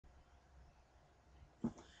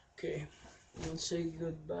Okay, don't say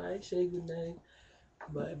goodbye, say goodnight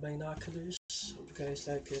by binoculars. Hope you guys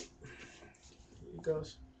like it. Here it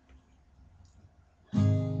goes.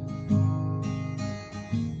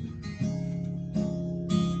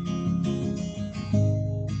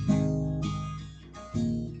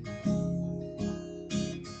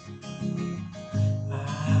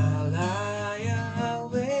 I lie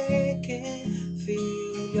awake and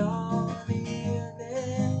feel your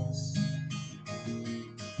nearness.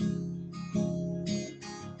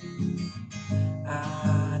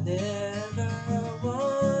 I never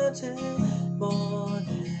wanted more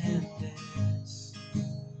than this.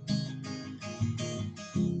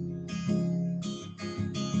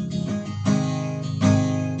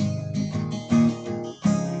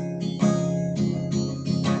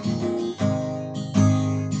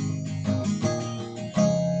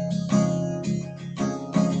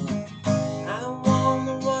 I don't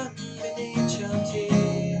wanna run beneath your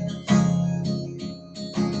tears.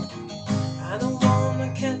 I don't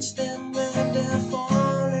wanna catch them when they're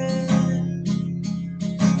falling.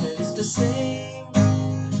 It's the same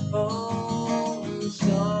old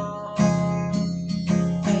song,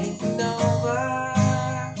 taking over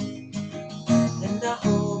and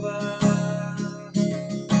over.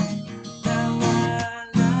 Now I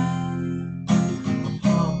lie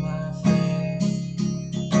upon my face.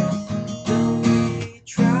 Don't we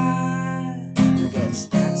try? I guess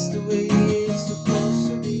that's the way it's supposed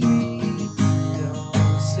to be.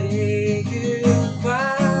 Don't say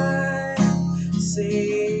goodbye,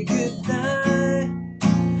 say goodnight.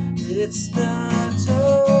 It's not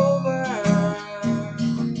over.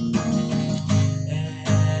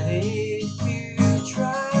 And if you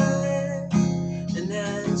try, then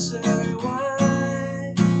answer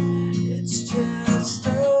why. It's just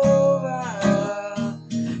over.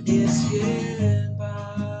 It's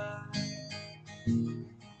goodbye.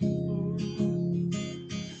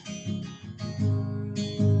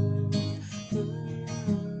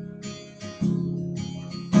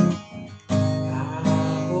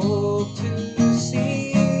 I hope to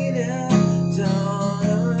see the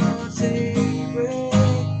dawn of daybreak,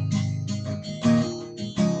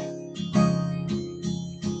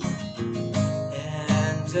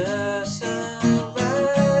 and the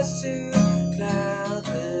sunrise to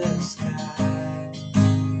cloudless skies.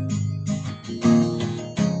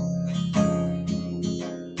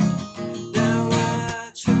 Now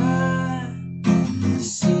I try to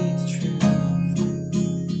see the truth,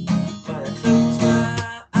 but I close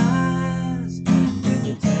my eyes. When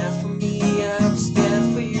you're there for me, I'm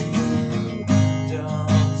scared for you.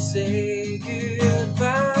 Don't say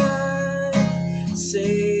goodbye,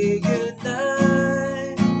 say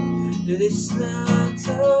goodnight. That it's not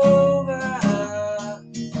over.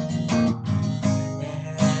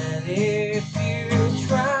 And if you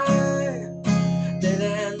try, then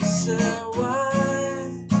answer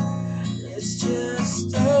why. It's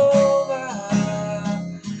just over.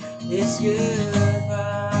 It's goodbye.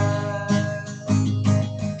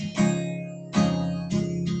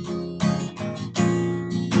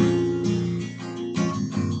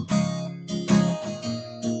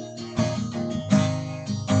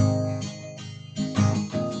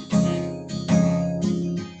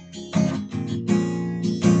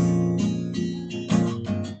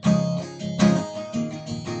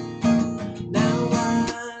 Now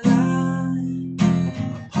I lie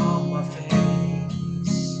upon my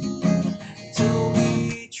face. Till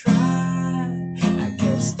we try, I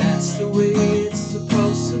guess that's the way it's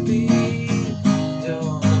supposed to be.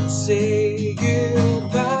 Don't say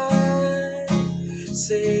goodbye,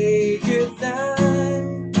 say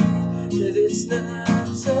goodnight. That it's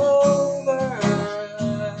not over.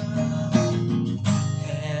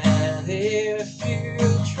 And if you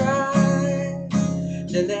try,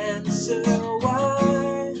 then answer